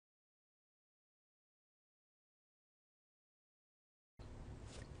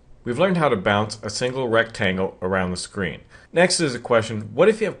We've learned how to bounce a single rectangle around the screen. Next is a question, what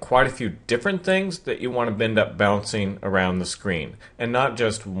if you have quite a few different things that you want to end up bouncing around the screen, and not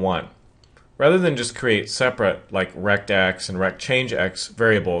just one? Rather than just create separate, like rectx and rectChangeX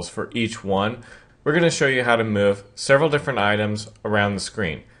variables for each one, we're going to show you how to move several different items around the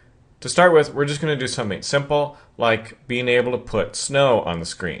screen. To start with, we're just going to do something simple, like being able to put snow on the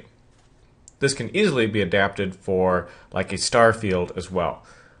screen. This can easily be adapted for like a star field as well.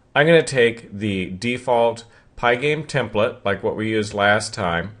 I'm going to take the default Pygame template, like what we used last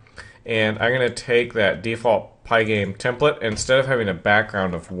time, and I'm going to take that default Pygame template, and instead of having a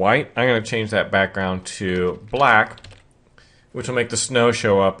background of white, I'm going to change that background to black, which will make the snow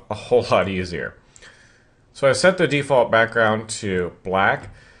show up a whole lot easier. So I set the default background to black.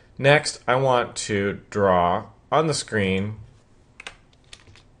 Next, I want to draw on the screen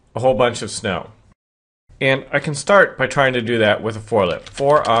a whole bunch of snow. And I can start by trying to do that with a for loop.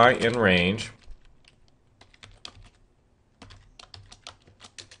 For I in range,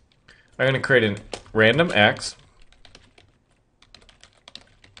 I'm going to create a random x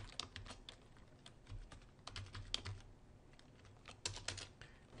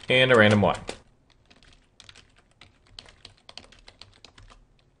and a random y.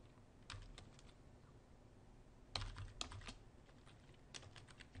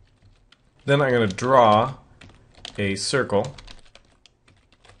 Then I'm going to draw a circle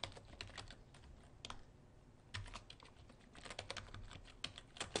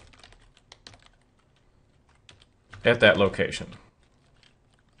at that location.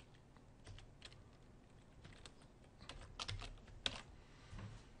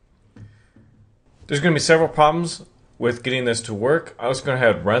 There's going to be several problems with getting this to work. I was going to go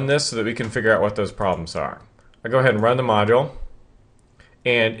ahead and run this so that we can figure out what those problems are. I go ahead and run the module,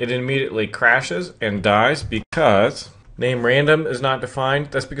 and it immediately crashes and dies because name random is not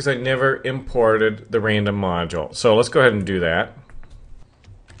defined. That's because I never imported the random module. So let's go ahead and do that.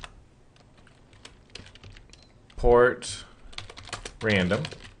 Port random.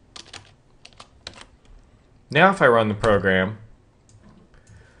 Now if I run the program,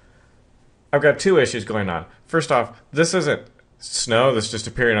 I've got two issues going on. First off, this isn't snow that's just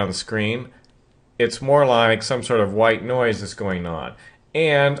appearing on the screen. It's more like some sort of white noise that's going on.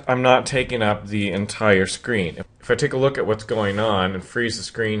 And I'm not taking up the entire screen. If I take a look at what's going on and freeze the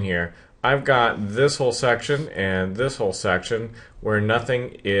screen here, I've got this whole section and this whole section where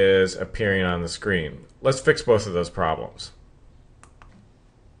nothing is appearing on the screen. Let's fix both of those problems.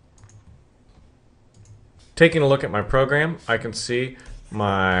 Taking a look at my program, I can see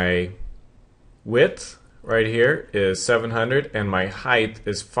my width right here is 700 and my height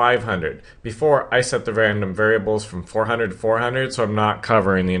is 500. Before, I set the random variables from 400 to 400, so I'm not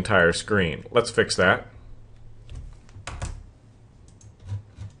covering the entire screen. Let's fix that.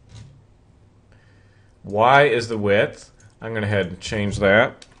 Y is the width. I'm going to head and change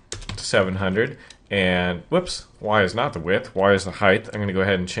that to 700. And whoops, Y is not the width. Y is the height. I'm going to go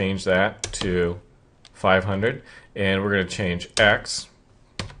ahead and change that to 500. And we're going to change X,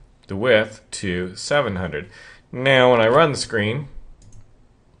 the width, to 700. Now when I run the screen,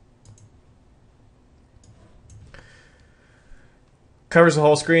 covers the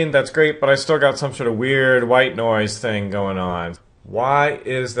whole screen, that's great, but I still got some sort of weird white noise thing going on. Why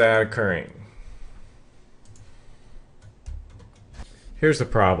is that occurring? Here's the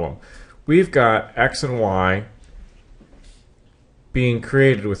problem. We've got X and Y being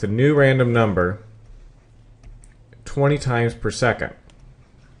created with a new random number 20 times per second.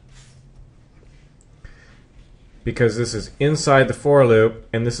 Because this is inside the for loop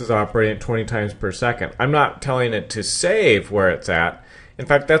and this is operating at 20 times per second. I'm not telling it to save where it's at. In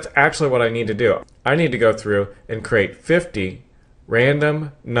fact, that's actually what I need to do. I need to go through and create 50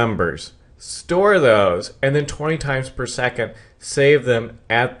 random numbers, store those, and then 20 times per second save them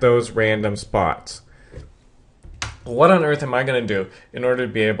at those random spots. What on earth am I going to do in order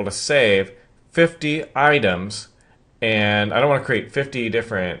to be able to save 50 items? And I don't want to create 50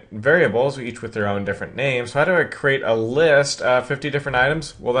 different variables, each with their own different names. So how do I create a list of 50 different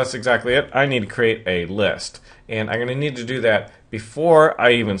items? Well, that's exactly it. I need to create a list. And I'm going to need to do that before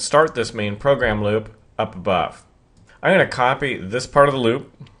I even start this main program loop up above. I'm going to copy this part of the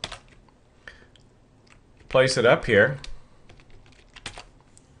loop, place it up here,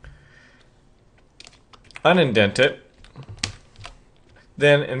 unindent it.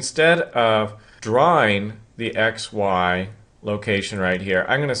 Then instead of drawing the XY location right here,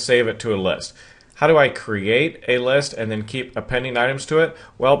 I'm going to save it to a list. How do I create a list and then keep appending items to it?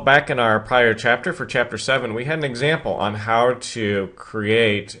 Well, back in our prior chapter, for chapter 7, we had an example on how to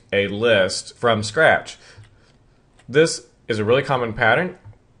create a list from scratch. This is a really common pattern.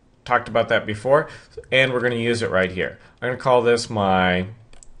 talked about that before, and we're going to use it right here. I'm going to call this my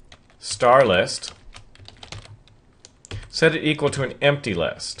star list. Set it equal to an empty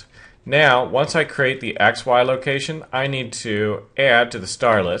list. Now, once I create the XY location, I need to add to the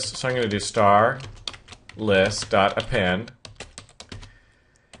star list. So I'm going to do star list.append.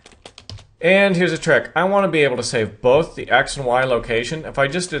 And here's a trick. I want to be able to save both the X and Y location. If I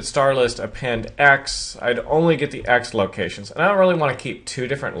just did star list append X, I'd only get the X locations. And I don't really want to keep two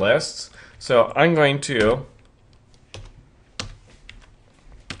different lists. So I'm going to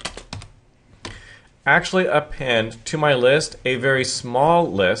actually append to my list a very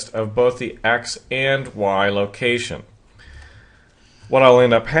small list of both the X and Y location. What I'll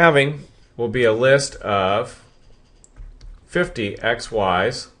end up having will be a list of 50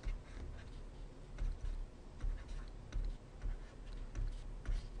 XYs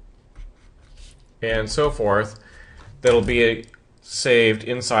and so forth that'll be saved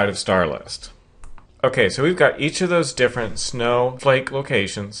inside of star list. Okay, so we've got each of those different snowflake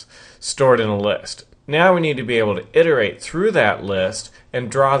locations stored in a list. Now we need to be able to iterate through that list and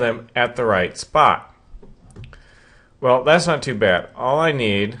draw them at the right spot. Well, that's not too bad. All I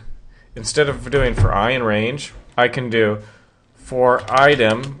need, instead of doing for I in range, I can do for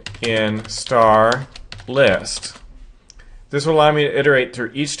item in star list. This will allow me to iterate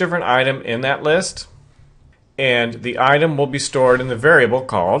through each different item in that list, and the item will be stored in the variable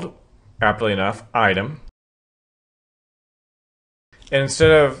called, aptly enough, item. And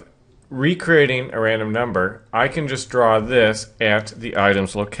instead of recreating a random number, I can just draw this at the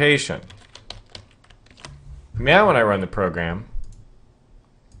item's location. Now when I run the program,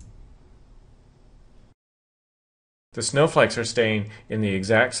 the snowflakes are staying in the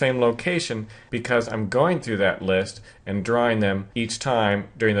exact same location because I'm going through that list and drawing them each time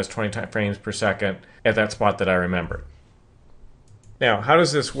during those 20 frames per second at that spot that I remember. Now, how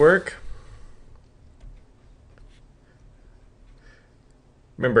does this work?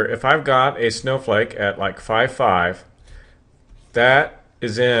 Remember, if I've got a snowflake at like 5.5, that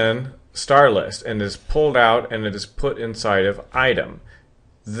is in star list and is pulled out and it is put inside of item.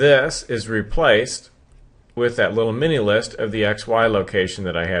 This is replaced with that little mini list of the XY location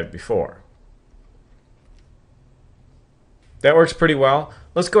that I had before. That works pretty well.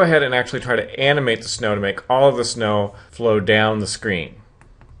 Let's go ahead and actually try to animate the snow to make all of the snow flow down the screen.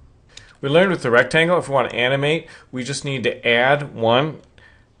 We learned with the rectangle, if we want to animate, we just need to add one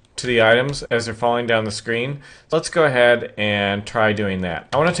to the items as they're falling down the screen. Let's go ahead and try doing that.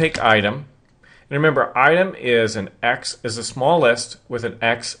 I want to take item, and remember, item is a small list with an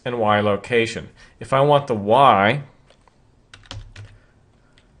X and Y location. If I want the Y,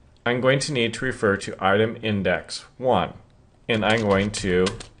 I'm going to need to refer to item index 1, and I'm going to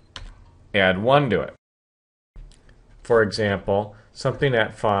add 1 to it. For example, something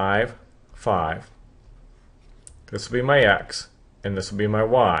at 5, 5. This will be my X, and this will be my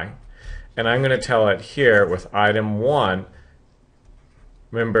Y. And I'm going to tell it here with item 1.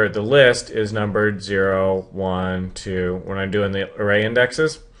 Remember, the list is numbered 0, 1, 2 when I'm doing the array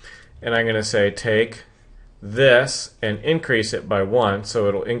indexes. And I'm going to say take this and increase it by 1, so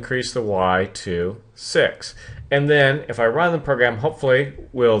it'll increase the Y to 6. And then if I run the program, hopefully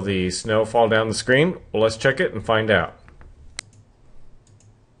will the snow fall down the screen? Well, let's check it and find out.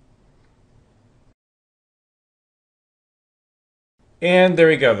 And there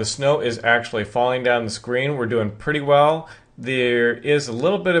we go. The snow is actually falling down the screen. We're doing pretty well. There is a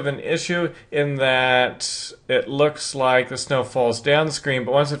little bit of an issue in that it looks like the snow falls down the screen,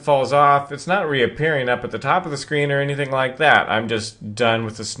 but once it falls off, it's not reappearing up at the top of the screen or anything like that. I'm just done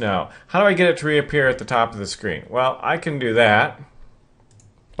with the snow. How do I get it to reappear at the top of the screen? Well, I can do that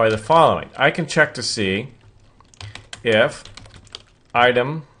by the following. I can check to see if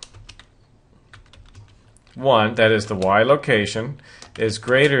item 1, that is the Y location, is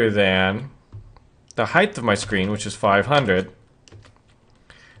greater than the height of my screen, which is 500,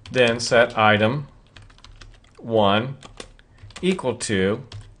 then set item 1 equal to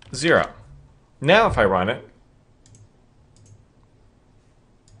 0. Now if I run it,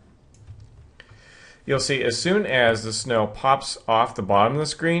 you'll see as soon as the snow pops off the bottom of the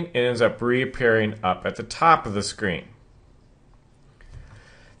screen, it ends up reappearing up at the top of the screen.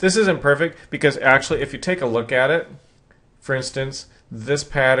 This isn't perfect because actually if you take a look at it, for instance, this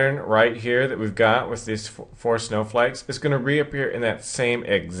pattern right here that we've got with these 4 snowflakes is going to reappear in that same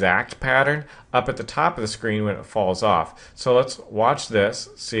exact pattern up at the top of the screen when it falls off. So let's watch this,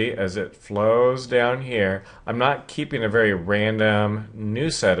 see as it flows down here. I'm not keeping a very random new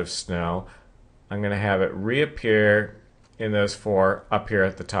set of snow. I'm going to have it reappear in those 4 up here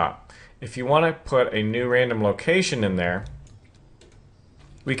at the top. If you want to put a new random location in there,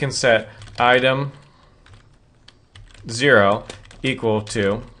 we can set item 0 equal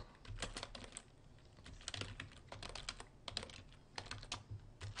to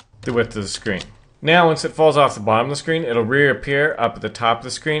the width of the screen. Now once it falls off the bottom of the screen, it'll reappear up at the top of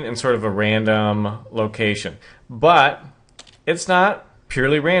the screen in sort of a random location. But it's not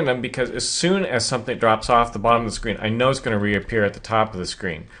purely random because as soon as something drops off the bottom of the screen, I know it's going to reappear at the top of the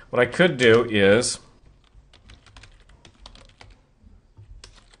screen. What I could do is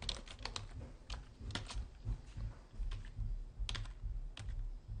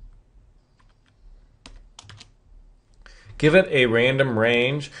give it a random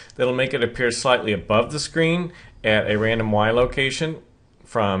range that'll make it appear slightly above the screen at a random Y location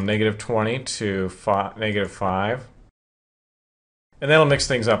from -20 to -5. And that'll mix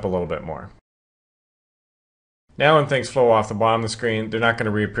things up a little bit more. Now when things flow off the bottom of the screen, they're not going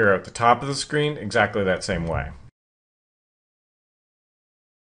to reappear at the top of the screen exactly that same way.